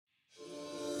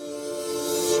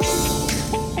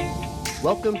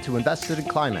Welcome to Invested in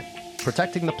Climate.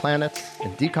 Protecting the planet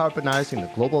and decarbonizing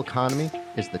the global economy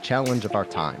is the challenge of our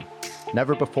time.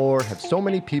 Never before have so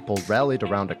many people rallied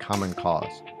around a common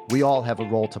cause. We all have a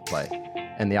role to play,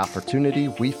 and the opportunity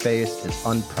we face is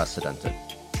unprecedented.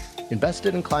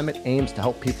 Invested in Climate aims to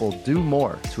help people do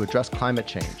more to address climate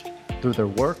change through their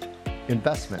work,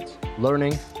 investments,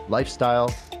 learning,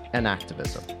 lifestyle, and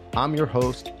activism. I'm your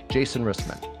host, Jason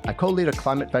Rissman. I co-lead a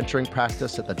climate venturing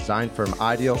practice at the design firm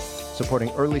IDEO, supporting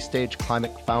early-stage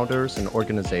climate founders and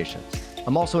organizations.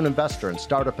 I'm also an investor and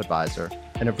startup advisor,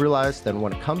 and have realized that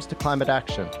when it comes to climate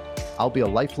action, I'll be a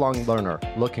lifelong learner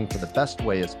looking for the best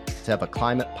ways to have a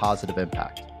climate-positive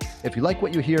impact. If you like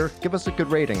what you hear, give us a good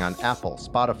rating on Apple,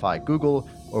 Spotify, Google,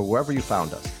 or wherever you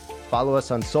found us. Follow us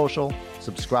on social,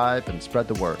 subscribe, and spread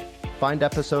the word. Find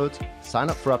episodes, sign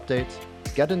up for updates,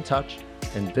 get in touch,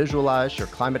 and visualize your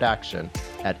climate action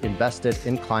at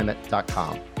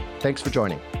investedinclimate.com. Thanks for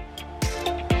joining.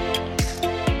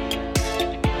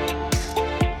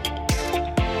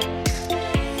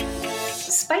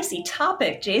 Spicy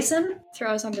topic, Jason.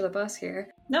 Throw us under the bus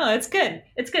here. No, it's good.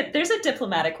 It's good. There's a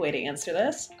diplomatic way to answer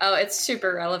this. Oh, it's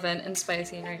super relevant and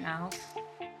spicy right now.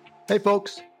 Hey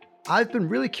folks, I've been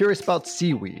really curious about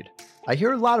seaweed. I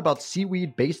hear a lot about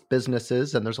seaweed-based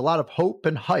businesses, and there's a lot of hope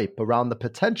and hype around the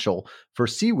potential for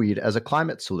seaweed as a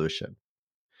climate solution.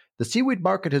 The seaweed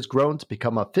market has grown to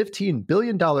become a $15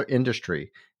 billion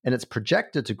industry, and it's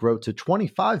projected to grow to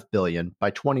 $25 billion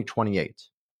by 2028.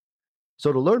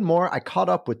 So to learn more, I caught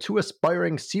up with two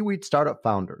aspiring seaweed startup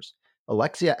founders,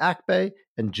 Alexia Akbe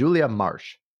and Julia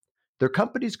Marsh. Their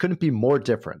companies couldn't be more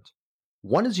different.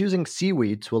 One is using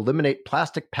seaweed to eliminate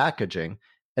plastic packaging,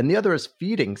 and the other is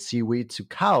feeding seaweed to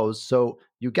cows so,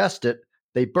 you guessed it,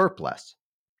 they burp less.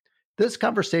 This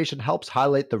conversation helps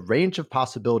highlight the range of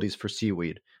possibilities for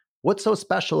seaweed, what's so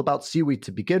special about seaweed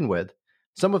to begin with,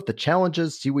 some of the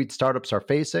challenges seaweed startups are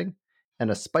facing,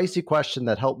 and a spicy question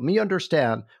that helped me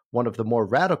understand one of the more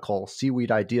radical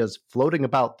seaweed ideas floating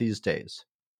about these days.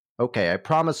 Okay, I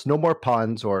promise no more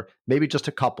puns, or maybe just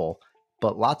a couple,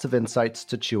 but lots of insights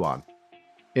to chew on.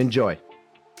 Enjoy.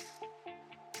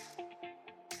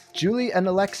 Julie and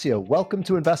Alexia, welcome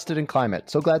to Invested in Climate.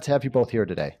 So glad to have you both here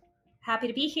today. Happy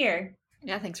to be here.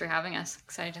 Yeah, thanks for having us.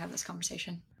 Excited to have this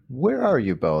conversation. Where are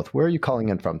you both? Where are you calling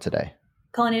in from today?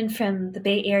 Calling in from the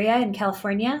Bay Area in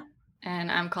California.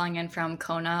 And I'm calling in from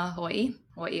Kona, Hawaii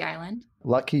Island.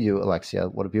 Lucky you, Alexia.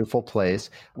 What a beautiful place.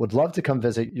 Would love to come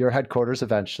visit your headquarters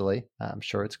eventually. I'm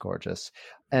sure it's gorgeous.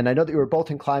 And I know that you were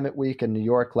both in Climate Week in New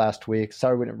York last week.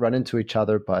 Sorry we didn't run into each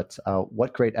other, but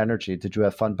what great energy. Did you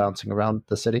have fun bouncing around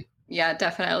the city? Yeah,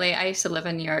 definitely. I used to live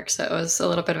in New York, so it was a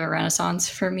little bit of a renaissance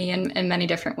for me in many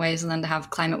different ways. And then to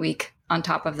have Climate Week on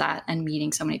top of that and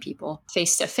meeting so many people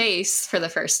face to face for the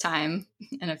first time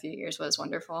in a few years was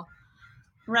wonderful.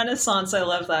 Renaissance, I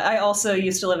love that. I also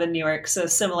used to live in New York, so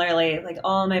similarly, like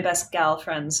all my best gal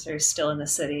friends are still in the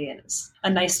city, and it's a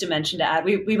nice dimension to add.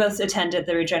 We both attended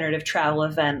the regenerative travel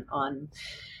event on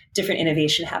different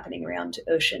innovation happening around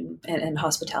ocean and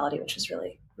hospitality, which was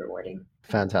really rewarding.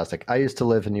 Fantastic. I used to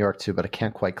live in New York too, but I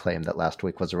can't quite claim that last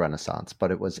week was a renaissance,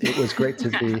 but it was great to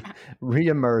be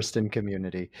re-immersed in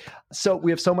community. So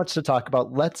we have so much to talk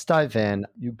about. Let's dive in.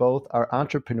 You both are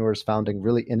entrepreneurs founding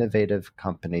really innovative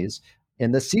companies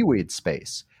in the seaweed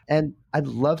space. And I'd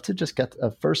love to just get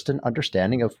first an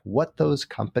understanding of what those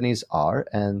companies are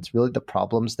and really the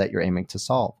problems that you're aiming to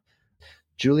solve.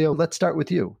 Julia, let's start with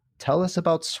you. Tell us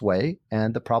about Sway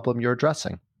and the problem you're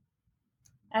addressing.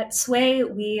 At Sway,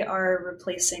 we are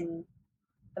replacing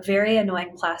very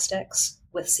annoying plastics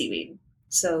with seaweed.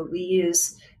 So we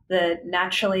use the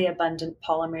naturally abundant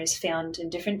polymers found in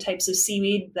different types of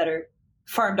seaweed that are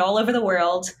farmed all over the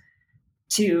world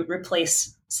to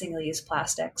replace single-use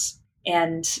plastics.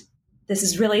 And this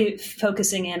is really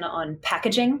focusing in on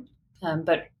packaging,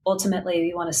 but ultimately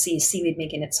we want to see seaweed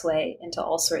making its way into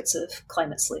all sorts of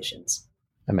climate solutions.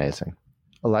 Amazing.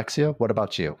 Alexia, what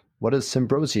about you? What is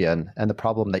Symbrosia and the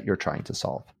problem that you're trying to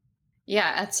solve?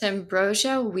 Yeah, at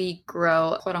Symbrosia, we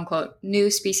grow, quote unquote, new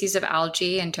species of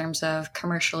algae in terms of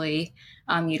commercially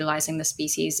utilizing the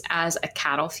species as a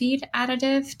cattle feed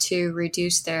additive to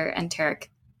reduce their enteric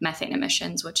methane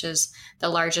emissions, which is the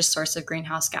largest source of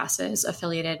greenhouse gases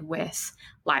affiliated with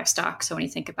livestock. So when you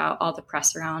think about all the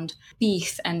press around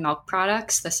beef and milk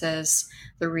products, this is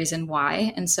the reason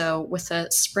why. And so with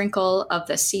a sprinkle of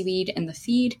the seaweed in the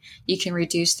feed, you can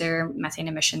reduce their methane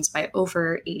emissions by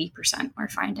over 80%, we're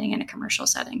finding in a commercial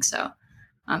setting. So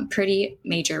pretty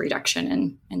major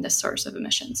reduction in this source of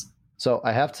emissions. So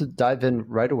I have to dive in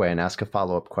right away and ask a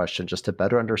follow-up question just to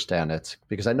better understand it,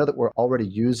 because I know that we're already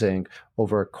using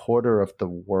over a quarter of the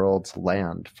world's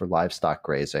land for livestock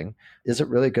grazing. Is it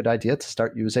really a good idea to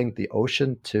start using the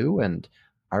ocean too? And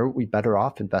are we better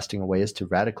off investing in ways to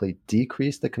radically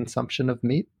decrease the consumption of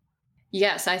meat?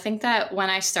 Yes, I think that when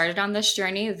I started on this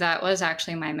journey, that was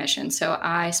actually my mission. So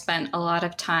I spent a lot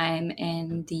of time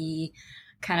in the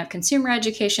kind of consumer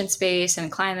education space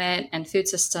and climate and food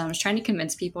systems, trying to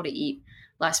convince people to eat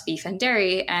less beef and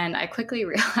dairy. And I quickly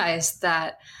realized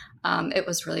that it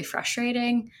was really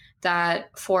frustrating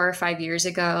that 4 or 5 years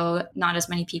ago, not as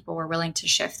many people were willing to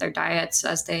shift their diets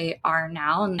as they are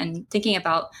now. And thinking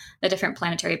about the different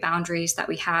planetary boundaries that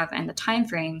we have and the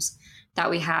timeframes that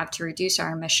we have to reduce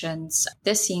our emissions,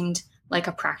 this seemed like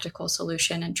a practical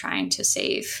solution in trying to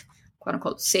save, quote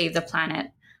unquote, save the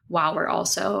planet while we're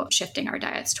also shifting our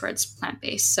diets towards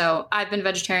plant-based. So I've been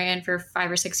vegetarian for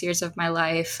 5 or 6 years of my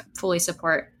life, fully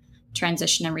support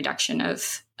transition and reduction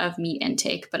of meat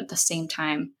intake, but at the same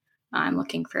time, I'm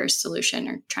looking for a solution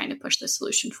or trying to push the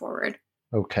solution forward.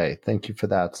 Okay, thank you for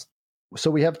that. So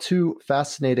we have two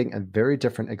fascinating and very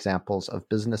different examples of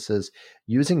businesses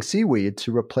using seaweed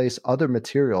to replace other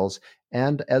materials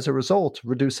and, as a result,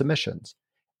 reduce emissions.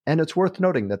 And it's worth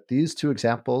noting that these two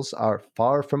examples are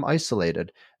far from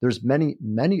isolated. There's many,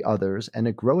 many others and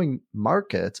a growing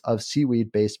market of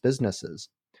seaweed-based businesses.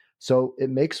 So it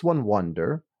makes one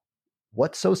wonder,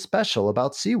 what's so special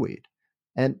about seaweed?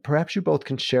 And perhaps you both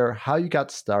can share how you got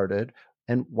started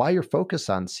and why you're focused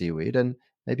on seaweed, and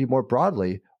maybe more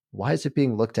broadly, why is it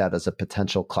being looked at as a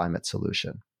potential climate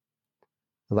solution?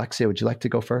 Alexia, would you like to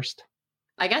go first?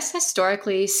 I guess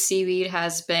historically, seaweed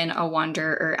has been a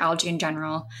wonder, or algae in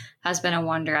general has been a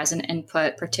wonder as an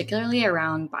input, particularly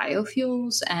around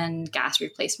biofuels and gas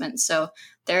replacement. So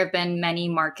there have been many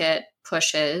market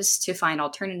pushes to find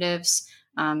alternatives,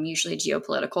 usually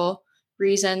geopolitical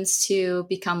reasons, to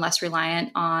become less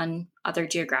reliant on other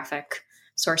geographic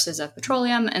sources of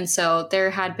petroleum. And so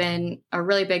there had been a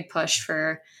really big push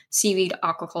for seaweed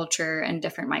aquaculture and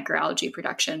different microalgae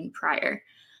production prior.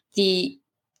 The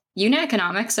unit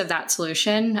economics of that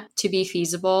solution to be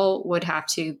feasible would have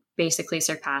to basically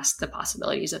surpass the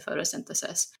possibilities of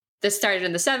photosynthesis. This started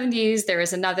in the 70s. There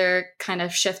was another kind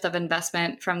of shift of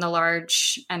investment from the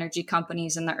large energy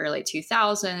companies in the early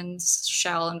 2000s.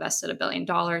 Shell invested $1 billion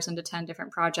into 10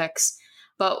 different projects.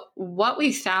 But what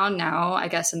we found now, I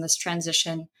guess, in this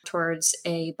transition towards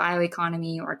a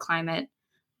bioeconomy or climate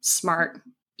smart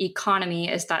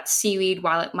economy is that seaweed,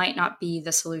 while it might not be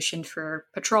the solution for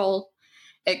petrol,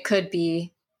 it could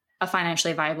be a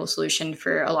financially viable solution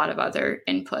for a lot of other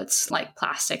inputs like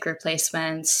plastic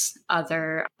replacements,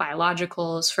 other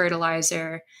biologicals,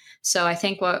 fertilizer. So I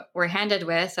think what we're handed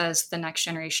with as the next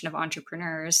generation of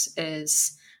entrepreneurs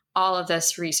is all of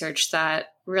this research that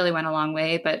really went a long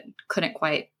way, but couldn't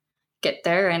quite get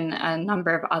there, and a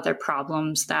number of other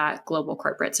problems that global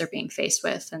corporates are being faced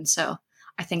with. And so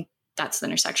I think that's the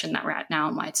intersection that we're at now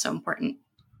and why it's so important.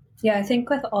 Yeah, I think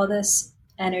with all this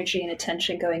energy and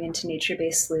attention going into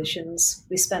nature-based solutions,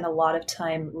 we spend a lot of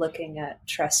time looking at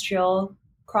terrestrial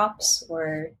crops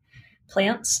or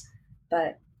plants,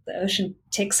 but the ocean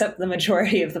takes up the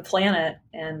majority of the planet,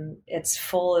 and it's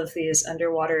full of these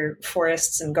underwater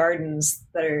forests and gardens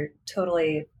that are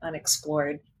totally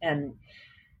unexplored. And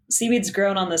seaweed's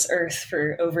grown on this earth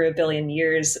for over 1 billion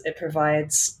years. It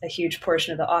provides a huge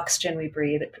portion of the oxygen we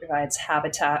breathe. It provides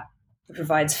habitat. It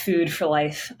provides food for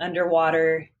life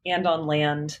underwater and on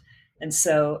land. And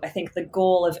so I think the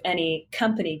goal of any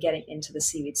company getting into the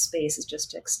seaweed space is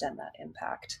just to extend that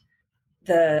impact.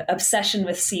 The obsession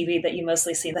with seaweed that you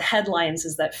mostly see in the headlines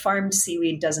is that farmed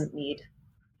seaweed doesn't need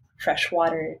fresh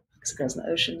water because it grows in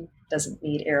the ocean, doesn't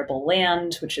need arable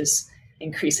land, which is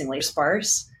increasingly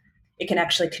sparse. It can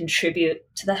actually contribute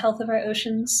to the health of our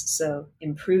oceans, so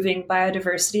improving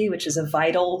biodiversity, which is a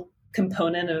vital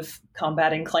component of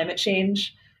combating climate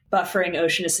change, buffering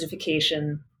ocean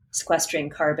acidification, sequestering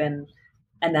carbon,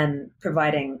 and then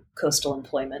providing coastal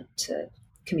employment to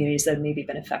communities that have maybe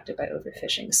been affected by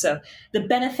overfishing. So the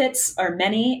benefits are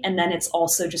many, and then it's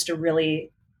also just a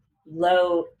really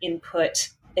low input,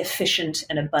 efficient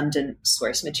and abundant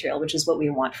source material, which is what we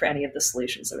want for any of the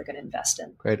solutions that we're going to invest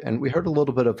in. Great. And we heard a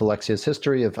little bit of Alexia's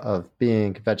history of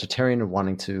being vegetarian and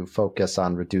wanting to focus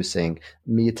on reducing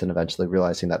meat and eventually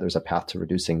realizing that there's a path to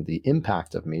reducing the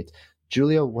impact of meat.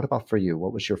 Julia, what about for you?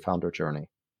 What was your founder journey?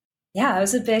 Yeah, I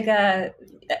was a big,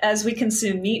 as we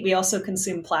consume meat, we also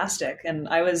consume plastic. And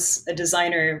I was a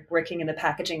designer working in the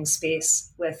packaging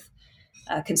space with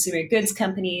consumer goods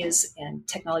companies and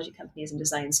technology companies and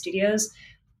design studios.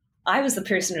 I was the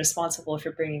person responsible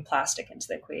for bringing plastic into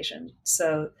the equation.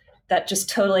 So that just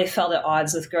totally fell at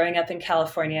odds with growing up in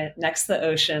California next to the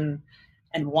ocean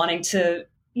and wanting to,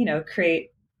 create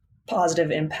positive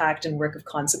impact and work of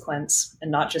consequence and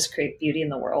not just create beauty in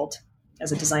the world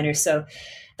as a designer. So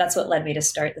that's what led me to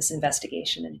start this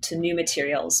investigation into new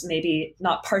materials, maybe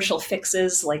not partial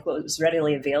fixes like what was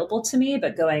readily available to me,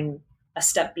 but going a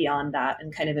step beyond that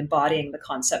and kind of embodying the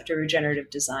concept of regenerative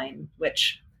design,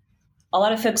 which a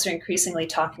lot of folks are increasingly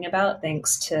talking about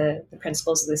thanks to the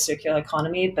principles of the circular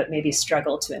economy, but maybe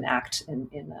struggle to enact in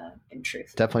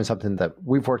truth. Definitely something that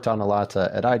we've worked on a lot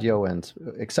at IDEO, and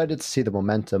excited to see the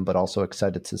momentum, but also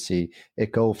excited to see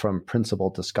it go from principle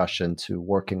discussion to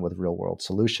working with real world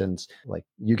solutions like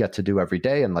you get to do every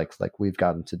day, and like we've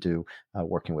gotten to do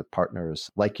working with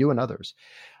partners like you and others.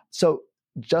 So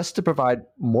just to provide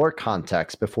more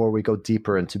context before we go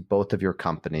deeper into both of your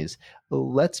companies,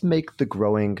 let's make the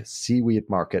growing seaweed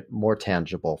market more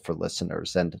tangible for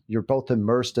listeners. And you're both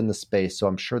immersed in the space, so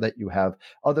I'm sure that you have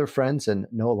other friends and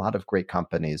know a lot of great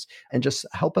companies, and just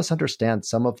help us understand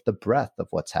some of the breadth of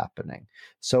what's happening.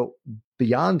 So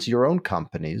beyond your own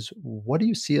companies, what do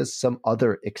you see as some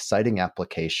other exciting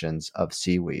applications of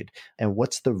seaweed? And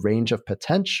what's the range of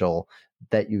potential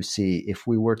that you see if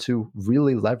we were to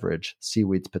really leverage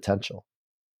seaweed's potential?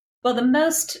 Well, the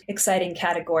most exciting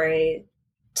category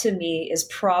to me is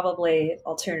probably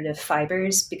alternative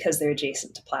fibers because they're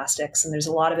adjacent to plastics. And there's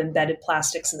a lot of embedded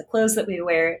plastics in the clothes that we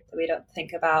wear that we don't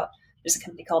think about. There's a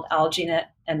company called AlgaeNet,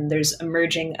 and there's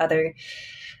emerging other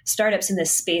startups in this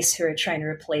space who are trying to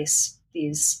replace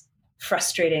these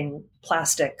frustrating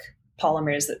plastic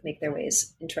polymers that make their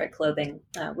ways into our clothing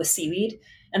with seaweed.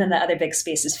 And then the other big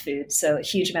space is food. So a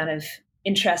huge amount of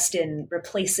interest in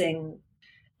replacing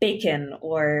bacon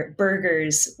or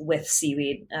burgers with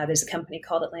seaweed. There's a company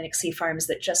called Atlantic Sea Farms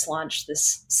that just launched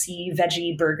this sea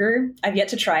veggie burger. I've yet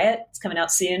to try it. It's coming out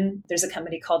soon. There's a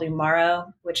company called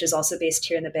Umaro, which is also based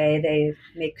here in the Bay. They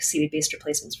make seaweed-based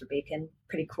replacements for bacon.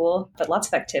 Pretty cool, but lots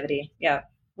of activity. Yeah.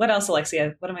 What else,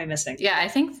 Alexia? What am I missing? Yeah, I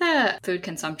think the food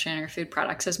consumption or food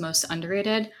products is most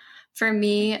underrated. For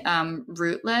me,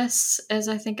 Rootless is,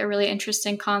 I think, a really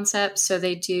interesting concept. So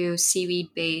they do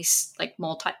seaweed-based like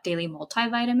daily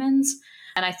multivitamins.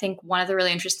 And I think one of the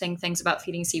really interesting things about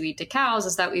feeding seaweed to cows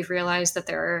is that we've realized that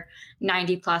there are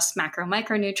 90 plus macro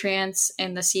micronutrients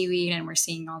in the seaweed, and we're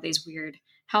seeing all these weird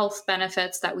health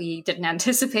benefits that we didn't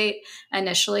anticipate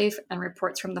initially and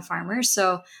reports from the farmers.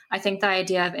 So I think the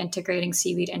idea of integrating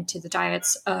seaweed into the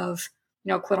diets of,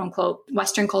 quote unquote,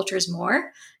 Western cultures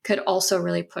more could also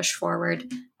really push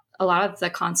forward a lot of the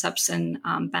concepts and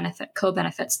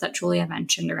co-benefits that Julia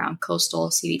mentioned around coastal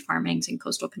seaweed farmings and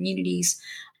coastal communities,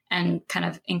 and kind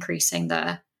of increasing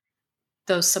the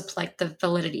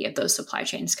validity of those supply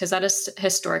chains, because that has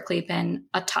historically been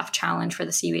a tough challenge for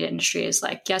the seaweed industry. Is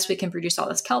like, yes, we can produce all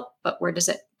this kelp, but where does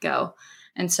it go?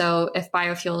 And so if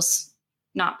biofuels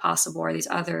not possible, or these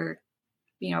other,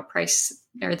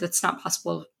 that's not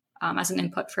possible as an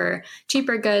input for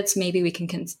cheaper goods, maybe we can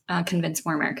convince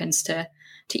more Americans to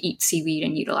eat seaweed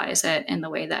and utilize it in the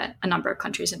way that a number of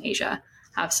countries in Asia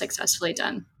have successfully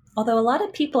done. Although a lot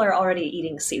of people are already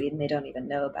eating seaweed and they don't even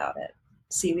know about it.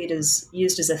 Seaweed is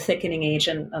used as a thickening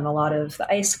agent on a lot of the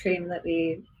ice cream that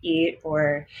we eat,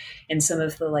 or in some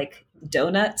of the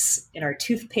donuts in our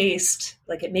toothpaste.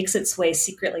 It makes its way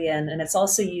secretly in, and it's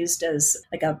also used as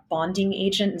a bonding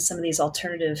agent in some of these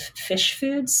alternative fish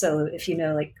foods. So if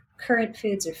current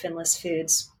foods or finless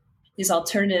foods, these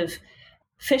alternative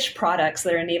fish products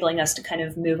that are enabling us to kind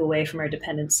of move away from our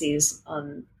dependencies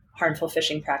on harmful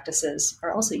fishing practices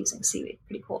are also using seaweed.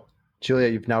 Pretty cool. Julia,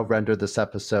 you've now rendered this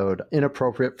episode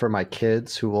inappropriate for my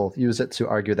kids, who will use it to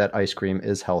argue that ice cream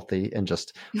is healthy in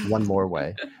just one more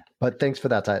way. But thanks for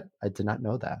that. I did not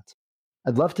know that.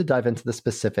 I'd love to dive into the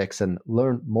specifics and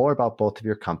learn more about both of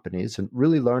your companies, and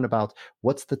really learn about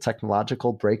what's the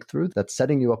technological breakthrough that's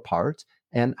setting you apart,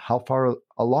 and how far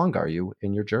along are you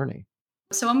in your journey?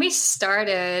 So when we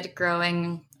started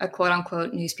growing a quote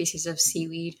unquote new species of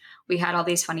seaweed, we had all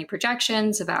these funny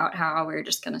projections about how we were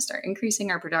just going to start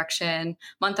increasing our production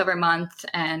month over month,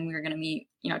 and we were going to meet,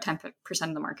 10%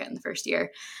 of the market in the first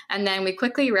year. And then we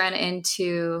quickly ran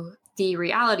into the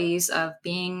realities of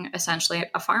being essentially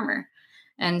a farmer.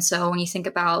 And so when you think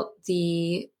about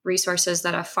the resources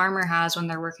that a farmer has when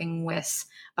they're working with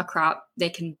a crop, they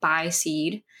can buy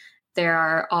seed. There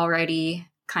are already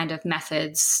kind of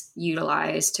methods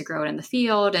utilized to grow it in the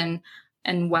field,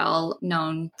 and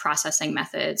well-known processing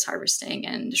methods, harvesting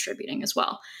and distributing as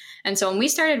well. And so when we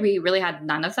started, we really had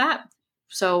none of that.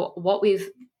 So what we've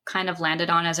kind of landed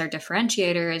on as our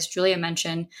differentiator, as Julia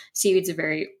mentioned, seaweeds are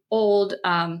very old,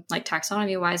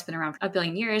 taxonomy-wise, been around for a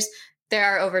billion years. There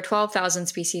are over 12,000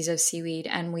 species of seaweed,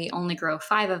 and we only grow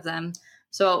 5 of them.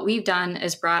 So what we've done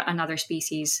is brought another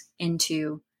species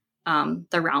into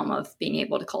the realm of being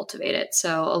able to cultivate it.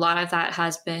 So a lot of that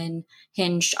has been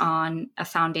hinged on a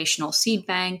foundational seed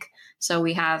bank. So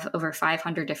we have over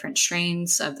 500 different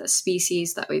strains of the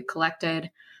species that we've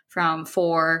collected from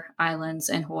 4 islands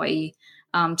in Hawaii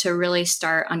to really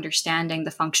start understanding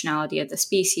the functionality of the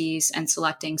species and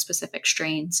selecting specific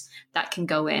strains that can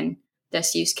go in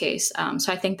this use case.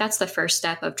 So I think that's the first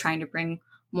step of trying to bring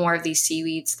more of these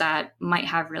seaweeds that might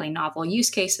have really novel use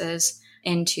cases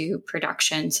into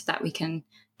production so that we can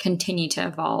continue to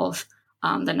evolve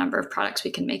the number of products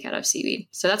we can make out of seaweed.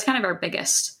 So that's kind of our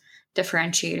biggest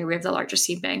differentiator. We have the largest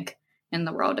seed bank in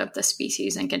the world of the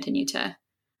species and continue to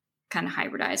kind of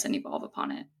hybridize and evolve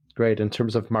upon it. Great. In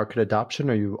terms of market adoption,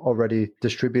 are you already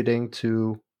distributing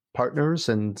to partners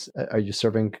and are you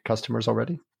serving customers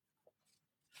already?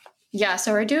 Yeah,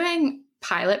 so we're doing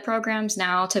pilot programs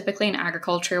now. Typically in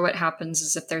agriculture, what happens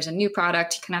is if there's a new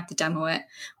product, you kind of have to demo it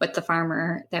with the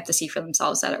farmer. They have to see for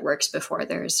themselves that it works before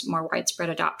there's more widespread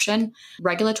adoption.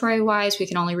 Regulatory wise, we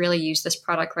can only really use this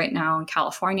product right now in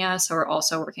California. So we're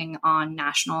also working on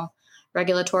national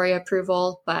regulatory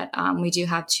approval, but we do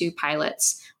have 2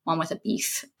 pilots, one with a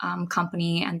beef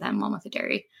company and then one with a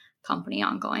dairy company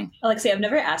ongoing. Alexia, I've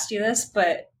never asked you this,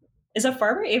 but is a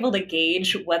farmer able to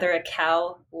gauge whether a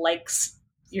cow likes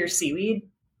your seaweed?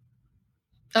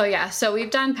 Oh yeah. So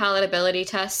we've done palatability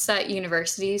tests at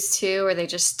universities too, where they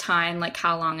just time like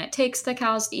how long it takes the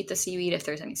cows to eat the seaweed, if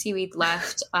there's any seaweed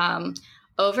left.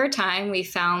 Over time, we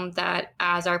found that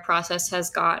as our process has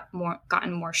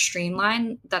gotten more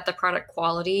streamlined, that the product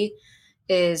quality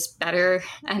is better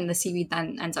and the seaweed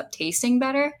then ends up tasting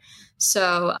better.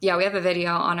 So yeah, we have a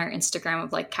video on our Instagram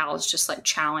of like cows just like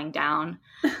chowing down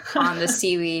on the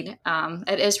seaweed.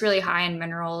 It is really high in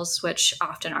minerals, which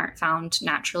often aren't found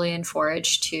naturally in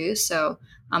forage too. So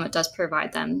it does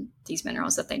provide them these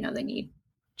minerals that they know they need.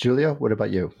 Julia, what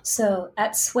about you? So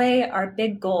at Sway, our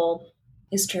big goal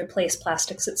is to replace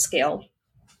plastics at scale.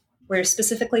 We're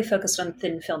specifically focused on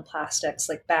thin film plastics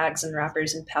like bags and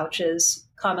wrappers and pouches,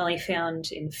 commonly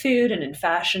found in food and in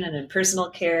fashion and in personal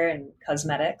care and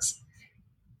cosmetics.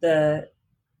 The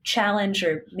challenge,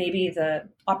 or maybe the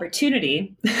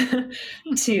opportunity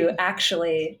to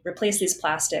actually replace these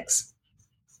plastics,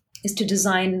 is to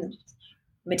design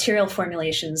material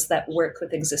formulations that work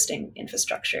with existing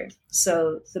infrastructure.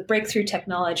 So the breakthrough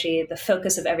technology, the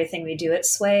focus of everything we do at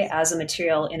Sway as a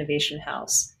material innovation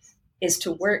house, is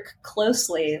to work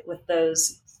closely with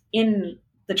those in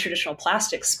the traditional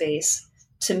plastic space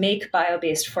to make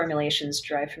bio-based formulations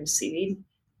derived from seaweed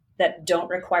that don't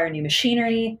require new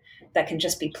machinery, that can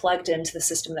just be plugged into the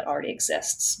system that already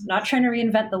exists. Not trying to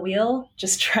reinvent the wheel,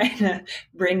 just trying to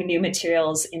bring new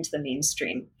materials into the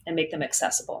mainstream and make them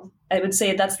accessible. I would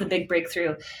say that's the big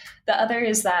breakthrough. The other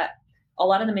is that a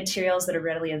lot of the materials that are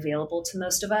readily available to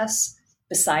most of us,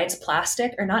 besides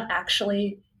plastic, are not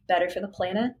actually better for the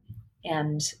planet.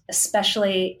 And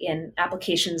especially in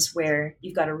applications where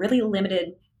you've got a really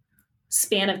limited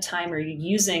span of time where you're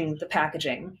using the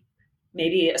packaging,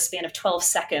 maybe a span of 12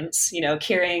 seconds,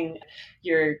 carrying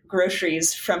your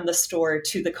groceries from the store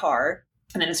to the car,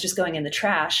 and then it's just going in the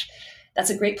trash. That's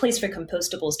a great place for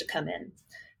compostables to come in.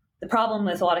 The problem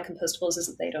with a lot of compostables is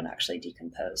that they don't actually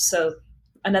decompose. So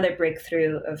another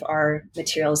breakthrough of our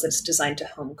materials that's designed to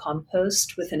home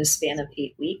compost within a span of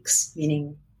 8 weeks, meaning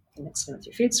you can mix it with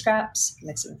your food scraps, you can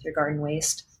mix it with your garden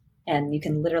waste, and you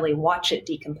can literally watch it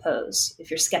decompose. If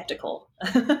you're skeptical,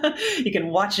 you can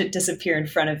watch it disappear in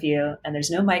front of you, and there's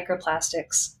no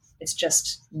microplastics. It's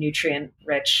just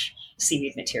nutrient-rich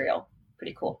seaweed material.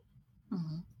 Pretty cool.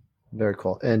 Mm-hmm. Very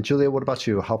cool. And Julia, what about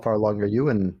you? How far along are you,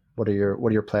 and what are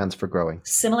your plans for growing?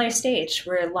 Similar stage.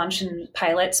 We're launching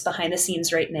pilots behind the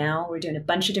scenes right now. We're doing a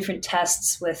bunch of different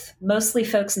tests with mostly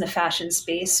folks in the fashion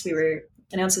space. We were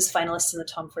announced as finalists in the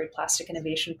Tom Ford Plastic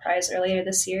Innovation Prize earlier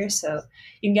this year. So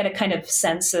you can get a kind of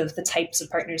sense of the types of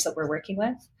partners that we're working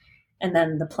with. And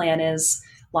then the plan is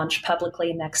launch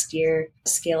publicly next year,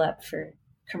 scale up for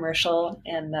commercial,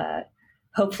 and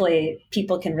hopefully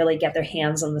people can really get their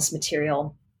hands on this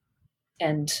material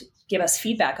and give us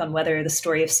feedback on whether the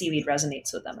story of seaweed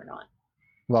resonates with them or not.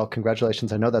 Well,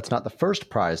 congratulations. I know that's not the first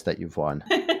prize that you've won.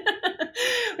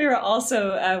 We were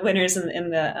also winners in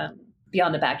the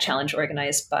Beyond the Bag Challenge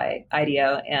organized by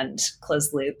IDEO and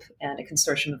Closed Loop and a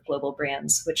consortium of global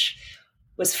brands, which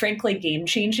was frankly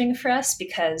game-changing for us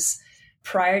because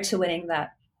prior to winning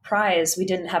that prize, we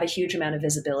didn't have a huge amount of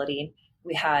visibility.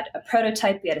 We had a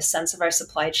prototype, we had a sense of our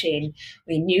supply chain,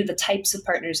 we knew the types of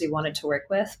partners we wanted to work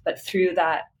with, but through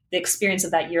that the experience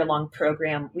of that year-long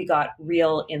program, we got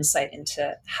real insight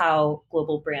into how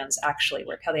global brands actually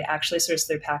work, how they actually source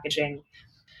their packaging.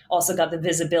 Also got the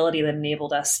visibility that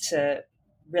enabled us to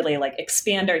really like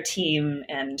expand our team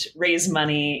and raise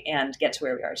money and get to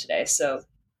where we are today. So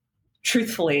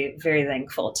truthfully, very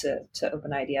thankful to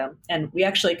Open Idea. And we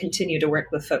actually continue to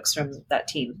work with folks from that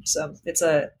team. So it's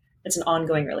an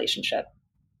ongoing relationship.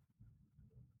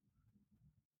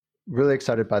 Really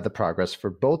excited by the progress for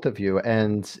both of you.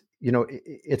 And,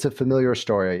 it's a familiar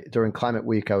story. During Climate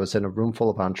Week, I was in a room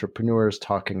full of entrepreneurs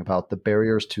talking about the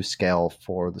barriers to scale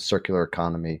for the circular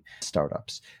economy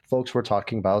startups. Folks were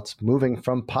talking about moving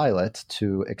from pilot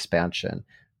to expansion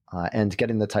and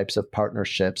getting the types of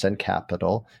partnerships and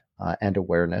capital and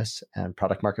awareness and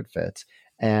product market fit.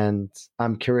 And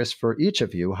I'm curious for each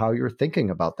of you how you're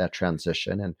thinking about that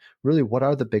transition and really what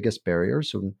are the biggest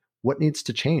barriers and what needs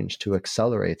to change to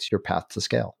accelerate your path to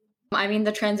scale? I mean,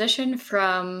 the transition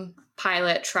from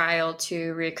pilot trial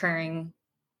to recurring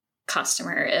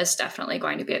customer is definitely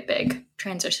going to be a big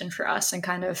transition for us and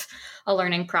kind of a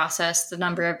learning process. The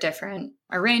number of different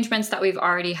arrangements that we've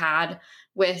already had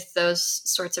with those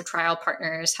sorts of trial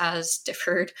partners has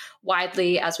differed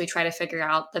widely as we try to figure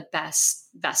out the best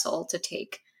vessel to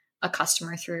take a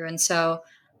customer through. And so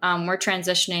we're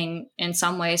transitioning in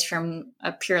some ways from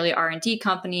a purely R&D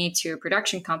company to a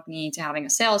production company to having a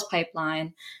sales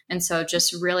pipeline. And so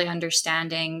just really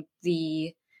understanding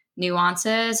the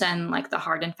nuances and like the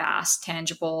hard and fast,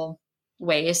 tangible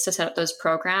ways to set up those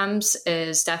programs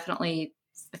is definitely,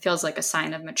 it feels like a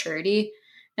sign of maturity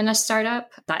in a startup,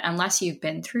 that unless you've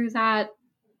been through that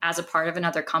as a part of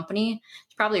another company,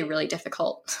 it's probably really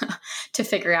difficult to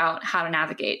figure out how to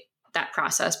navigate that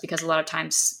process, because a lot of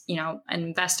times, an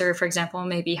investor, for example,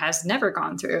 maybe has never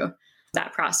gone through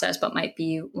that process, but might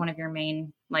be one of your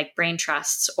main like brain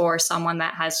trusts, or someone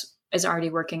that is already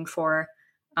working for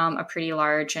a pretty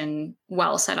large and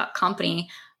well set up company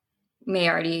may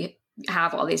already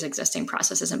have all these existing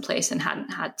processes in place and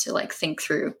hadn't had to like think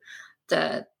through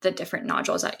the different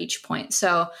nodules at each point.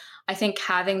 So I think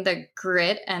having the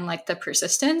grit and like the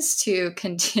persistence to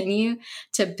continue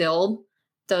to build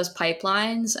those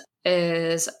pipelines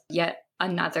is yet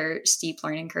another steep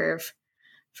learning curve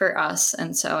for us.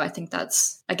 And so I think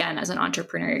that's, again, as an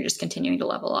entrepreneur, you're just continuing to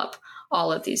level up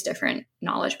all of these different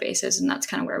knowledge bases. And that's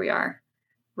kind of where we are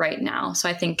right now. So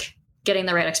I think getting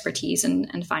the right expertise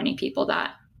and finding people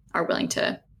that are willing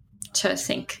to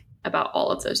think about all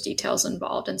of those details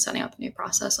involved in setting up a new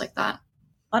process like that.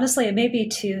 Honestly, it may be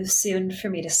too soon for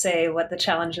me to say what the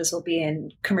challenges will be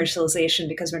in commercialization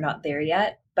because we're not there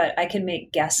yet, but I can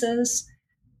make guesses.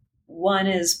 One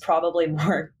is probably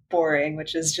more boring,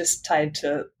 which is just tied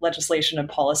to legislation and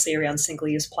policy around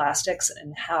single-use plastics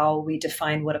and how we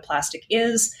define what a plastic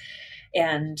is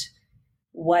and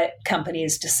what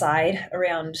companies decide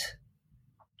around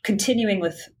continuing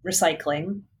with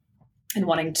recycling and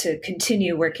wanting to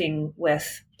continue working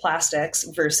with plastics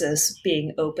versus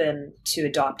being open to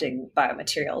adopting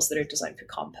biomaterials that are designed for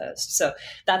compost. So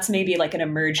that's maybe like an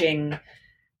emerging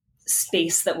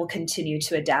space that we'll continue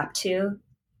to adapt to.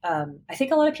 I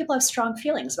think a lot of people have strong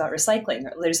feelings about recycling.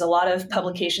 There's a lot of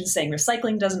publications saying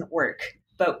recycling doesn't work,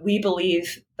 but we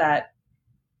believe that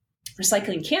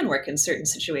recycling can work in certain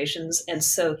situations, and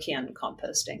so can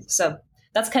composting. So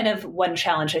that's kind of one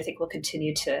challenge I think we'll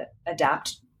continue to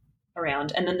adapt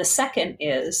around. And then the second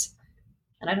is,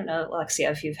 and I don't know, Alexia,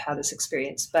 if you've had this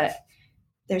experience, but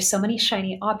there's so many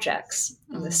shiny objects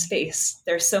in this space.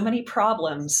 There's so many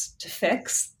problems to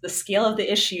fix. The scale of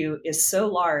the issue is so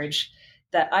large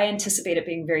that I anticipate it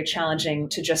being very challenging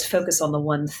to just focus on the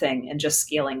one thing and just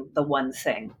scaling the one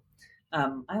thing.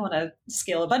 I want to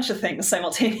scale a bunch of things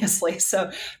simultaneously.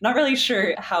 So not really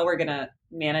sure how we're going to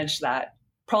manage that.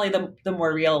 Probably the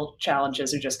more real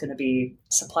challenges are just going to be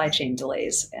supply chain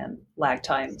delays and lag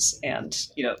times and,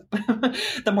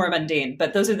 the more mundane.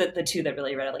 But those are the two that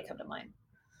really readily come to mind.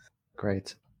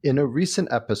 Great. In a recent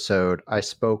episode, I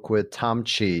spoke with Tom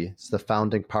Chi, the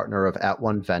founding partner of At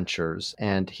One Ventures,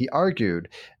 and he argued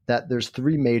that there's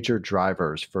three major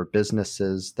drivers for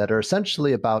businesses that are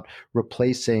essentially about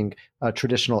replacing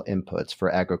traditional inputs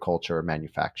for agriculture or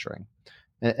manufacturing.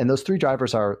 And those three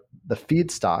drivers are the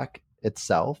feedstock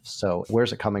itself, so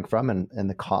where's it coming from and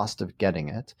the cost of getting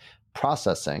it,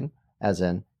 processing, as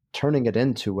in turning it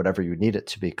into whatever you need it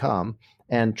to become,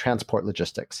 and transport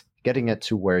logistics, getting it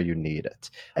to where you need it.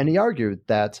 And he argued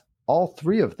that all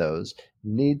three of those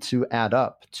need to add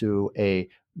up to a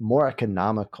more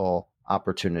economical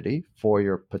opportunity for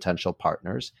your potential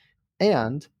partners,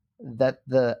 and that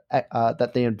the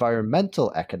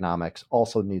environmental economics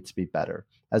also need to be better.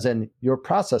 as in your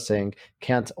processing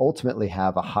can't ultimately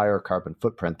have a higher carbon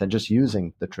footprint than just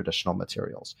using the traditional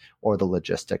materials or the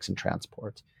logistics and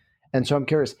transport. And so I'm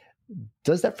curious,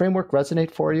 does that framework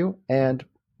resonate for you? And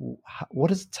what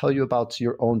does it tell you about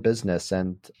your own business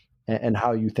and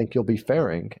how you think you'll be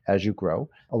faring as you grow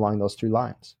along those three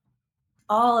lines?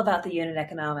 All about the unit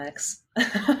economics.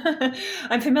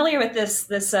 I'm familiar with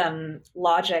this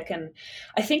logic, and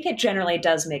I think it generally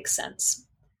does make sense.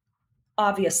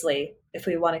 Obviously, if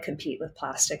we want to compete with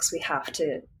plastics, we have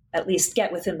to at least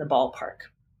get within the ballpark.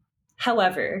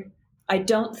 However, I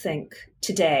don't think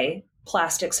today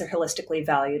plastics are holistically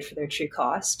valued for their true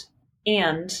cost.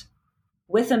 And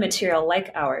with a material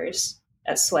like ours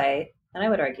at Sway, and I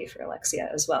would argue for Alexia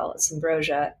as well, at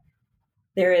Symbrosia,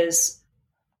 there is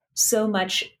so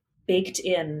much baked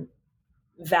in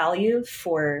value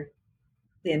for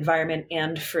the environment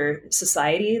and for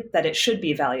society that it should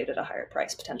be valued at a higher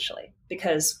price potentially.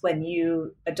 Because when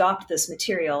you adopt this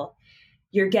material,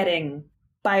 you're getting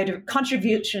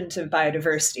contribution to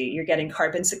biodiversity, you're getting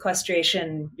carbon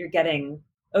sequestration, you're getting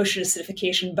ocean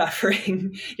acidification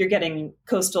buffering, you're getting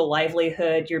coastal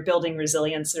livelihood, you're building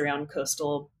resilience around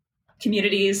coastal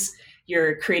communities,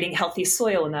 you're creating healthy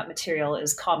soil when that material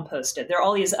is composted. There are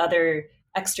all these other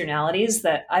externalities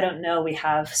that I don't know we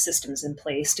have systems in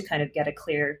place to kind of get a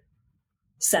clear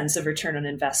sense of return on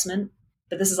investment.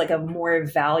 But this is like a more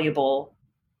valuable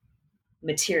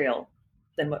material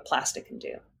than what plastic can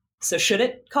do. So should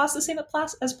it cost the same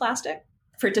as plastic?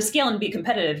 For it to scale and be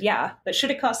competitive, yeah, but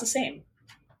should it cost the same?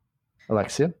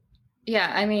 Alexia?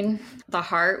 Yeah, I mean, the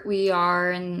heart, we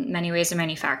are in many ways a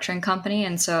manufacturing company.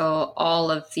 And so all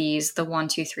of these, the 1,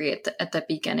 2, 3 at the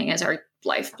beginning is our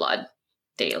lifeblood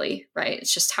daily, right?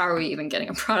 It's just how are we even getting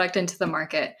a product into the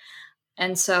market?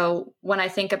 And so when I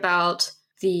think about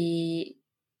the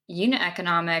unit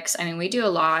economics, I mean, we do a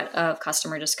lot of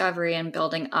customer discovery and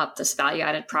building up this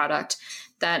value-added product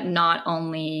that not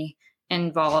only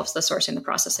involves the sourcing, the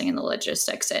processing, and the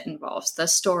logistics. It involves the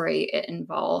story. It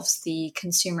involves the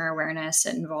consumer awareness.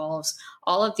 It involves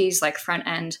all of these like front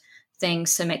end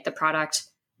things to make the product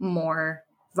more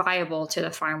viable to the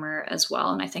farmer as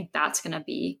well. And I think that's going to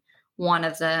be one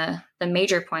of the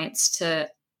major points to,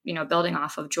 you know, building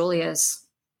off of Julia's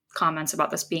comments about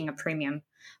this being a premium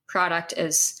product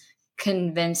is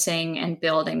convincing and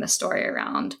building the story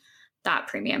around that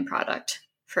premium product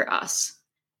for us.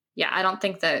 Yeah, I don't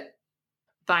think that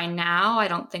by now, I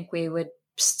don't think we would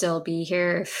still be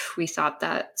here if we thought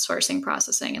that sourcing,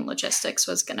 processing, and logistics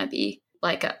was going to be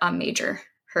like a major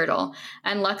hurdle.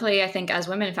 And luckily, I think as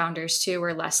women founders too,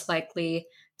 we're less likely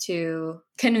to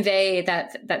convey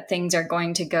that things are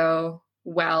going to go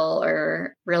well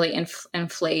or really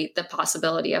inflate the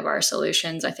possibility of our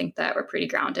solutions. I think that we're pretty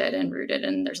grounded and rooted,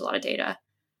 and there's a lot of data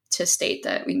to state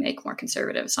that we make more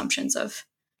conservative assumptions of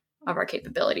our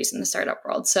capabilities in the startup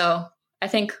world. So I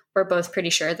think we're both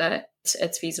pretty sure that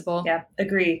it's feasible. Yeah,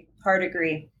 agree. Hard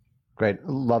agree. Great.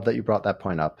 Love that you brought that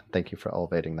point up. Thank you for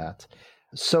elevating that.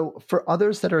 So for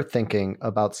others that are thinking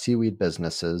about seaweed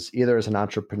businesses, either as an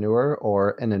entrepreneur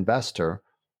or an investor,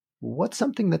 what's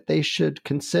something that they should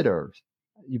consider?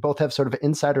 You both have sort of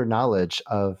insider knowledge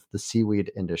of the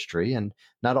seaweed industry, and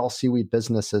not all seaweed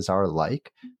businesses are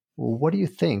alike. What do you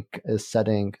think is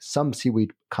setting some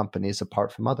seaweed companies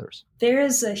apart from others? There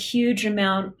is a huge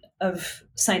amount of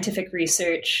scientific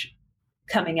research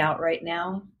coming out right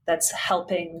now that's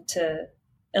helping to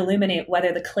illuminate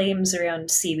whether the claims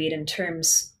around seaweed in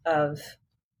terms of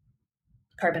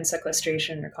carbon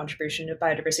sequestration or contribution to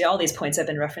biodiversity, all these points I've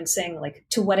been referencing, like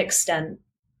to what extent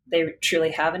they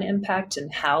truly have an impact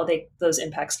and how those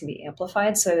impacts can be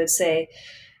amplified. So I would say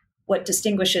what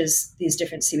distinguishes these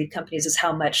different seaweed companies is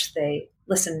how much they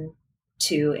listen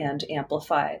to and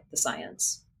amplify the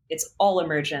science. It's all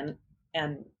emergent,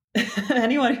 and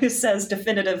anyone who says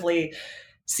definitively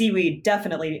seaweed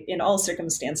definitely in all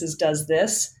circumstances does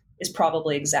this is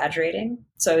probably exaggerating.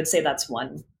 So I would say that's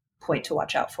one point to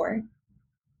watch out for.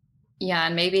 Yeah,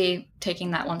 and maybe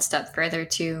taking that one step further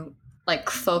to like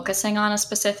focusing on a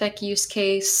specific use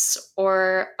case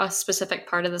or a specific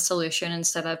part of the solution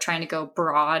instead of trying to go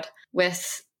broad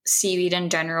with seaweed in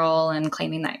general and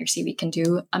claiming that your seaweed can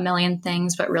do a million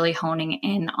things, but really honing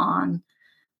in on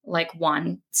like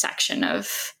one section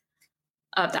of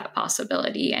that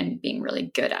possibility and being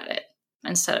really good at it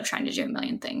instead of trying to do a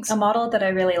million things. A model that I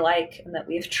really like and that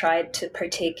we've tried to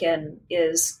partake in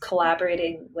is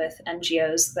collaborating with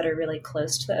NGOs that are really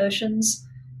close to the oceans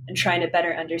and trying to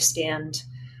better understand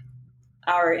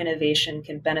our innovation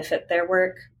can benefit their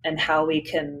work and how we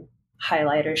can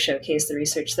highlight or showcase the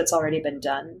research that's already been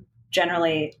done.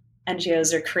 Generally,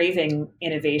 NGOs are craving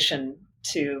innovation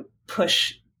to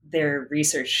push their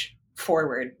research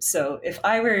forward. So if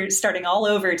I were starting all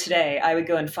over today, I would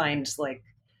go and find like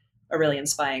a really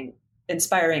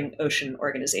inspiring ocean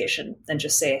organization and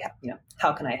just say,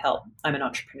 how can I help? I'm an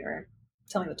entrepreneur.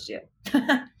 Tell me what to do.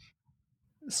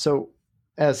 So,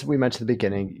 as we mentioned at the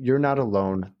beginning, you're not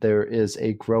alone. There is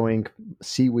a growing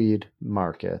seaweed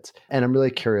market. And I'm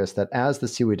really curious that as the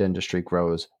seaweed industry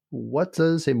grows, what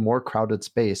does a more crowded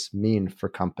space mean for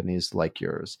companies like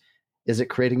yours? Is it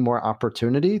creating more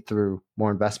opportunity through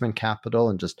more investment capital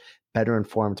and just better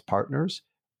informed partners?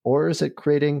 Or is it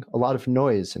creating a lot of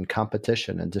noise and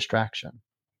competition and distraction?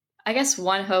 I guess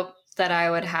one hope that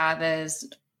I would have is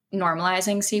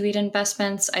normalizing seaweed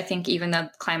investments. I think even though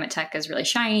climate tech is really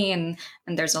shiny and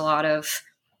there's a lot of,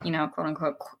 quote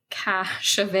unquote,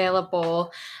 cash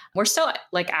available, we're still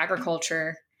like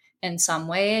agriculture in some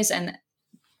ways. And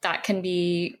that can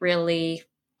be really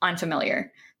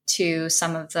unfamiliar to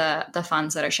some of the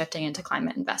funds that are shifting into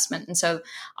climate investment. And so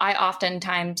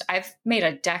I've made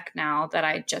a deck now that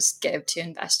I just give to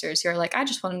investors who are like, I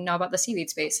just want to know about the seaweed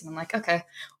space. And I'm like, okay,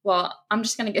 well, I'm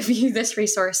just going to give you this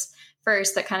resource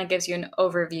first that kind of gives you an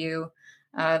overview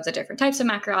of the different types of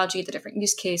macroalgae, the different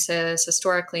use cases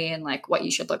historically, and like what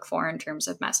you should look for in terms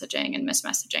of messaging and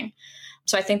mismessaging.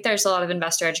 So I think there's a lot of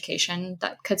investor education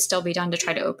that could still be done to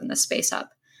try to open this space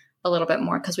up a little bit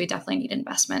more, because we definitely need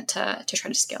investment to try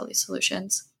to scale these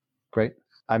solutions. Great.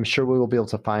 I'm sure we will be able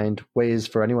to find ways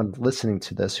for anyone listening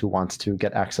to this who wants to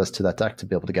get access to that deck to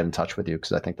be able to get in touch with you,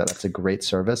 because I think that that's a great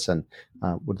service and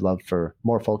would love for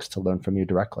more folks to learn from you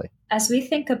directly. As we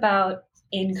think about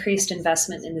increased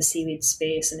investment in the seaweed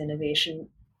space and innovation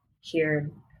here,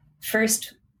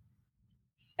 first,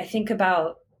 I think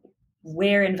about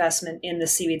where investment in the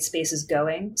seaweed space is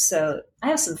going. So I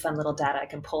have some fun little data I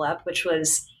can pull up, which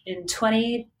was in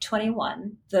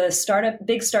 2021, the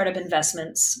big startup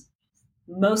investments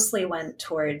mostly went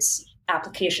towards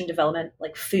application development,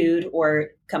 like food or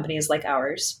companies like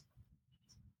ours.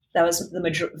 That was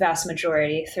the vast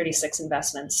majority, 36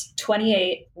 investments.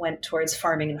 28 went towards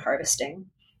farming and harvesting,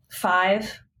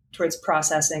 5 towards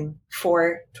processing,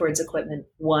 4 towards equipment,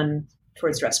 1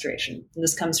 towards restoration. And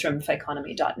this comes from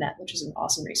phyconomy.net, which is an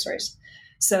awesome resource.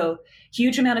 So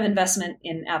huge amount of investment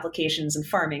in applications and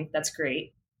farming. That's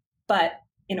great. But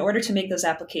in order to make those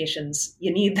applications,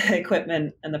 you need the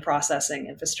equipment and the processing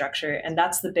infrastructure. And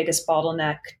that's the biggest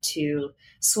bottleneck to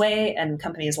Sway and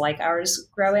companies like ours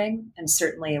growing, and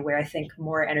certainly where I think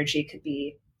more energy could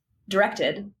be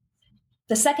directed.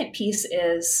 The second piece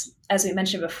is, as we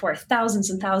mentioned before, thousands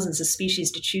and thousands of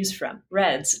species to choose from: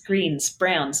 reds, greens,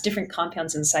 browns, different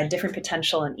compounds inside, different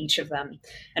potential in each of them.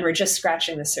 And we're just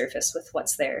scratching the surface with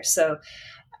what's there. So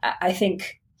I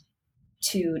think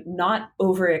to not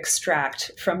over extract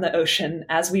from the ocean,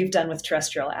 as we've done with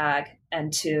terrestrial ag,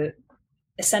 and to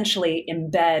essentially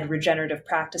embed regenerative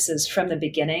practices from the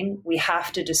beginning, we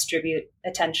have to distribute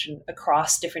attention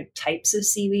across different types of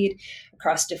seaweed,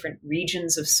 across different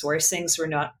regions of sourcing. So we're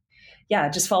not,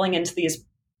 just falling into these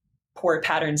poor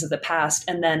patterns of the past,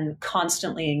 and then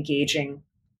constantly engaging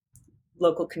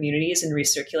local communities and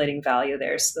recirculating value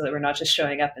there, so that we're not just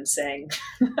showing up and saying,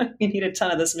 we need a ton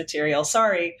of this material.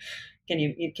 Sorry. Can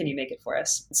you make it for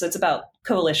us? So it's about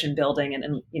coalition building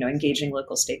and engaging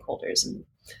local stakeholders and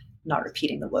not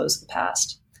repeating the woes of the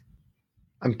past.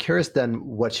 I'm curious then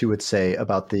what you would say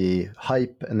about the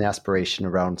hype and the aspiration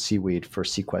around seaweed for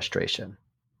sequestration,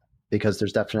 because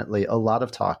there's definitely a lot of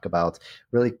talk about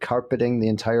really carpeting the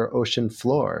entire ocean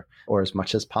floor, or as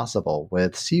much as possible,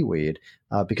 with seaweed,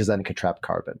 because then it could trap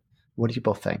carbon. What do you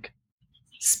both think?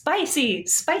 Spicy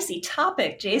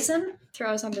topic, Jason.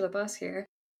 Throw us under the bus here.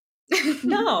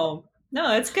 No,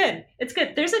 it's good. It's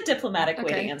good. There's a diplomatic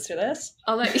way to answer this.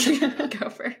 I'll let you go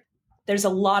for. There's a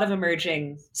lot of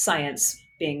emerging science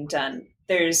being done.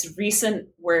 There's recent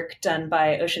work done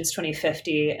by Oceans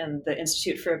 2050 and the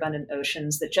Institute for Abundant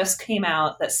Oceans that just came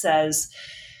out that says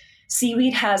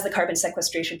seaweed has the carbon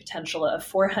sequestration potential of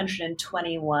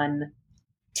 421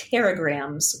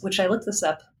 teragrams, which I looked this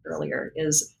up earlier,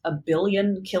 is 1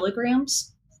 billion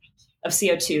kilograms of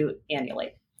CO2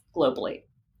 annually, globally.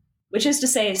 Which is to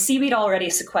say, seaweed already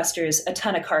sequesters a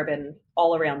ton of carbon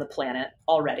all around the planet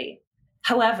already.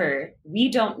 However,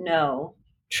 we don't know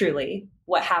truly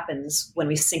what happens when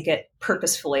we sink it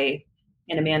purposefully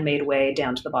in a man-made way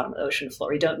down to the bottom of the ocean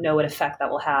floor. We don't know what effect that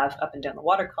will have up and down the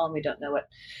water column. We don't know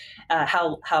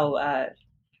how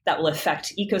that will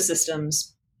affect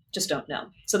ecosystems. Just don't know.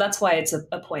 So that's why it's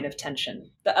a point of tension.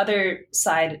 The other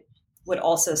side would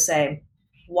also say,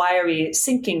 why are we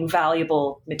sinking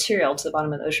valuable material to the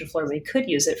bottom of the ocean floor when we could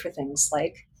use it for things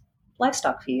like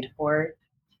livestock feed or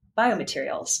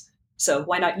biomaterials? So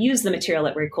why not use the material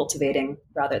that we're cultivating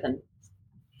rather than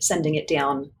sending it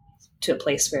down to a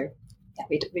place where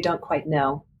we don't quite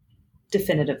know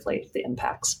definitively the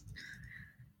impacts.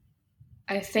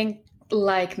 I think,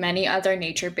 like many other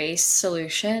nature-based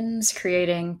solutions,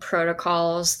 creating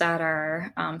protocols that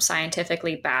are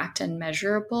scientifically backed and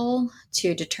measurable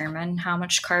to determine how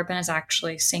much carbon is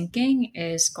actually sinking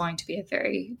is going to be a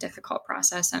very difficult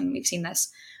process. And we've seen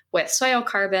this with soil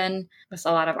carbon, with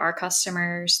a lot of our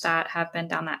customers that have been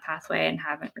down that pathway and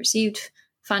haven't received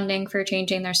funding for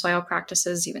changing their soil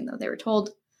practices, even though they were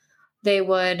told they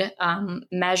would.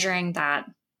 Measuring that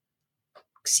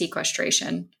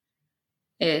sequestration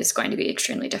is going to be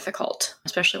extremely difficult,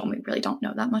 especially when we really don't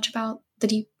know that much about the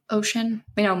deep ocean.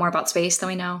 We know more about space than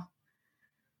we know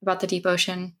about the deep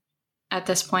ocean at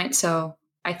this point. So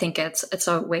I think it's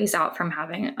a ways out from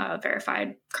having a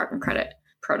verified carbon credit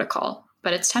protocol,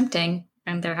 but it's tempting,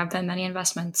 and there have been many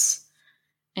investments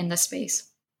in this space.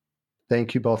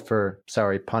 Thank you both for,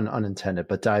 sorry, pun unintended,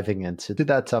 but diving into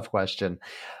that tough question.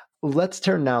 Let's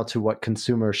turn now to what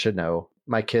consumers should know.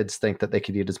 My kids think that they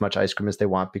could eat as much ice cream as they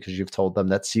want because you've told them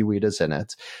that seaweed is in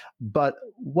it. But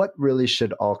what really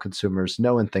should all consumers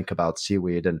know and think about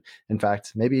seaweed? And in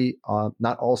fact, maybe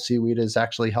not all seaweed is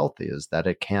actually healthy, is that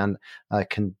it can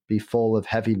be full of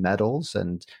heavy metals,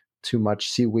 and too much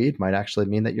seaweed might actually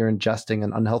mean that you're ingesting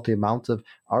an unhealthy amount of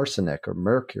arsenic or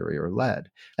mercury or lead.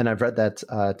 And I've read that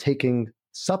taking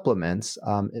supplements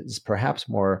is perhaps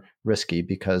more risky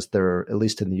because they're, at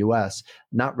least in the US,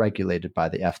 not regulated by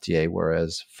the FDA,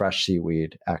 whereas fresh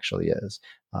seaweed actually is.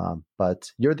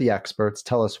 But you're the experts.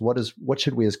 Tell us, what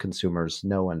should we as consumers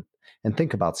know and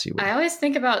think about seaweed? I always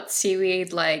think about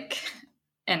seaweed like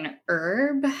an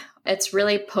herb. It's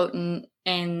really potent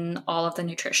in all of the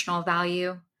nutritional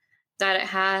value that it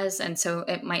has. And so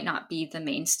it might not be the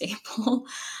main staple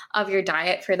of your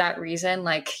diet for that reason.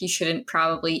 Like, you shouldn't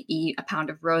probably eat a pound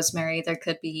of rosemary. There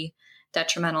could be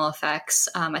detrimental effects.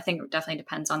 I think it definitely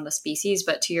depends on the species.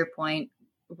 But to your point,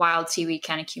 wild seaweed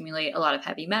can accumulate a lot of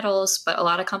heavy metals, but a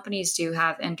lot of companies do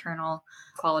have internal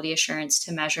quality assurance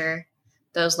to measure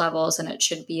those levels, and it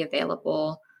should be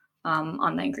available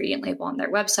on the ingredient label on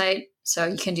their website. So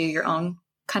you can do your own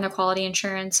kind of quality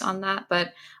insurance on that.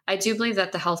 But I do believe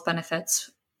that the health benefits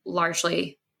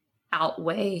largely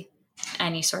outweigh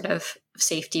any sort of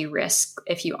safety risk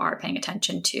if you are paying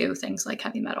attention to things like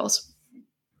heavy metals.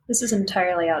 This is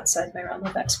entirely outside my realm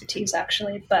of expertise,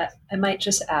 actually, but I might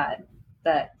just add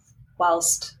that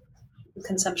whilst the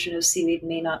consumption of seaweed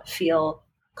may not feel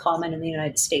common in the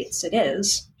United States, it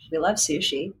is. We love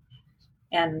sushi,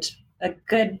 and a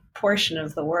good portion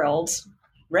of the world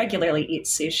regularly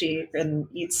eats sushi and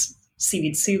eats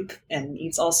seaweed soup and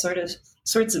eats all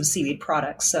sorts of seaweed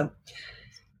products. So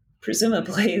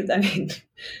presumably,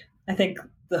 I think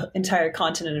the entire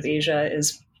continent of Asia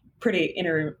is pretty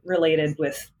interrelated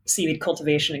with seaweed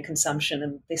cultivation and consumption,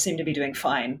 and they seem to be doing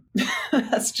fine.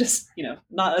 That's just,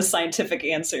 not a scientific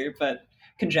answer, but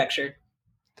conjecture.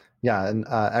 Yeah, and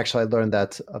actually I learned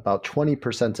that about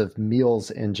 20% of meals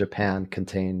in Japan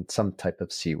contain some type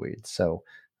of seaweed. So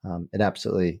it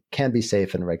absolutely can be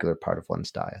safe and a regular part of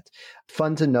one's diet.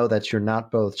 Fun to know that you're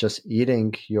not both just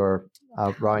eating your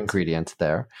raw ingredients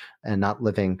there and not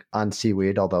living on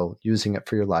seaweed, although using it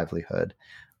for your livelihood.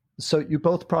 So you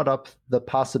both brought up the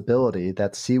possibility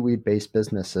that seaweed-based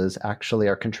businesses actually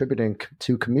are contributing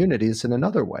to communities in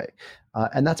another way,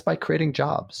 and that's by creating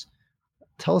jobs.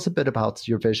 Tell us a bit about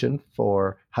your vision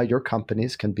for how your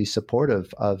companies can be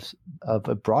supportive of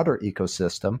a broader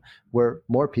ecosystem where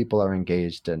more people are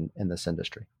engaged in this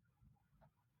industry.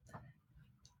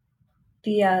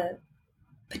 The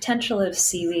potential of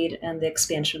seaweed and the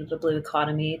expansion of the blue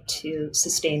economy to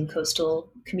sustain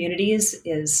coastal communities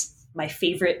is my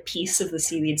favorite piece of the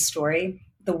seaweed story.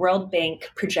 The World Bank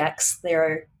projects there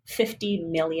are 50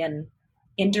 million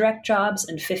indirect jobs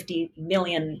and 50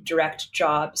 million direct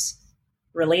jobs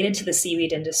related to the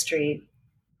seaweed industry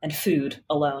and food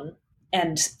alone.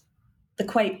 And the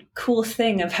quite cool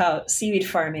thing about seaweed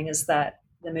farming is that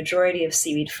the majority of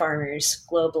seaweed farmers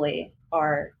globally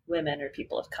are women or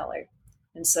people of color.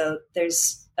 And so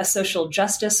there's a social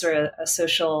justice or a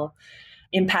social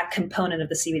impact component of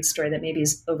the seaweed story that maybe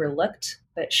is overlooked,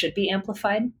 but should be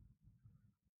amplified.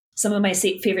 Some of my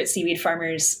favorite seaweed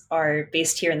farmers are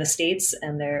based here in the States,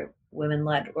 and they're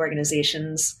women-led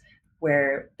organizations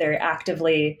where they're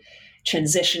actively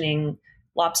transitioning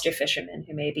lobster fishermen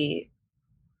who maybe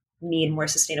need more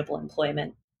sustainable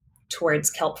employment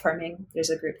towards kelp farming. There's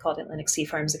a group called Atlantic Sea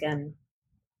Farms Again,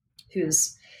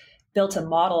 who's built a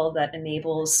model that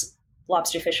enables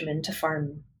lobster fishermen to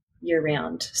farm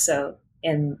year-round. So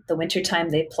in the wintertime,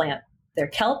 they plant their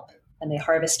kelp, and they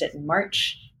harvest it in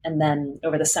March. And then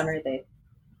over the summer, they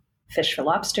fish for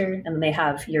lobster, and then they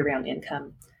have year-round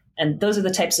income. And those are the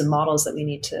types of models that we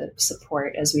need to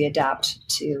support as we adapt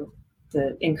to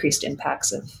the increased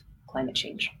impacts of climate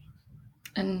change.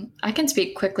 And I can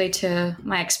speak quickly to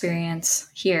my experience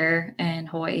here in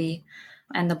Hawaii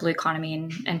and the blue economy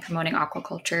and promoting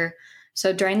aquaculture.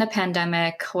 So during the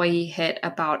pandemic, Hawaii hit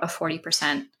about a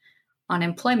 40%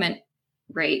 unemployment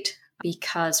rate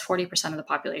because 40% of the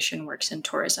population works in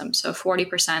tourism. So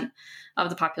 40% of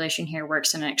the population here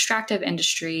works in an extractive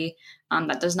industry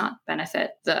that does not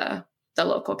benefit the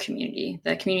local community.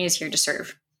 The community is here to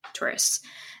serve tourists.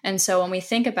 And so when we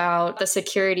think about the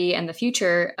security and the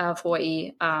future of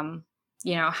Hawaii,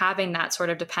 having that sort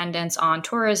of dependence on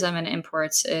tourism and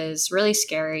imports is really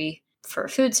scary for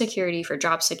food security, for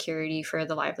job security, for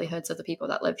the livelihoods of the people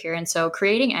that live here. And so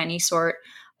creating any sort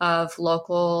of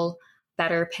local,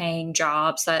 better paying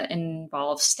jobs that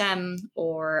involve STEM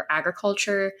or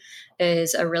agriculture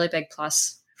is a really big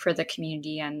plus for the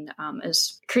community, and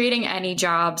is creating any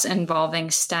jobs involving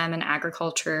STEM and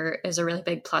agriculture is a really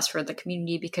big plus for the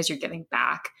community because you're giving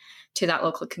back to that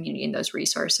local community, and those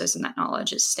resources and that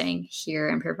knowledge is staying here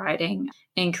and providing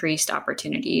increased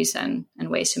opportunities and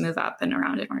ways to move up and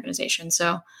around an organization.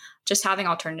 So just having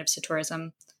alternatives to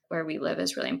tourism where we live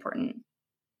is really important.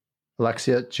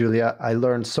 Alexia, Julia, I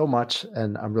learned so much,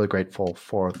 and I'm really grateful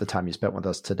for the time you spent with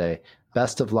us today.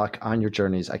 Best of luck on your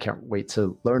journeys. I can't wait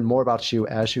to learn more about you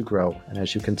as you grow and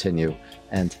as you continue.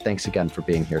 And thanks again for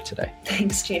being here today.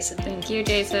 Thanks, Jason. Thank you,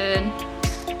 Jason.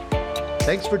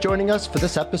 Thanks for joining us for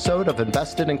this episode of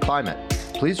Invested in Climate.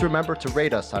 Please remember to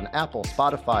rate us on Apple,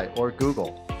 Spotify, or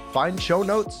Google. Find show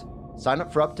notes, sign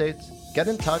up for updates, get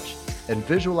in touch, and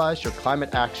visualize your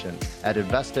climate action at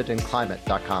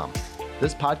investedinclimate.com.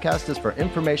 This podcast is for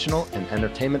informational and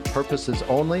entertainment purposes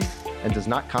only and does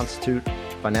not constitute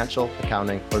financial,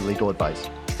 accounting, or legal advice.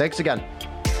 Thanks again.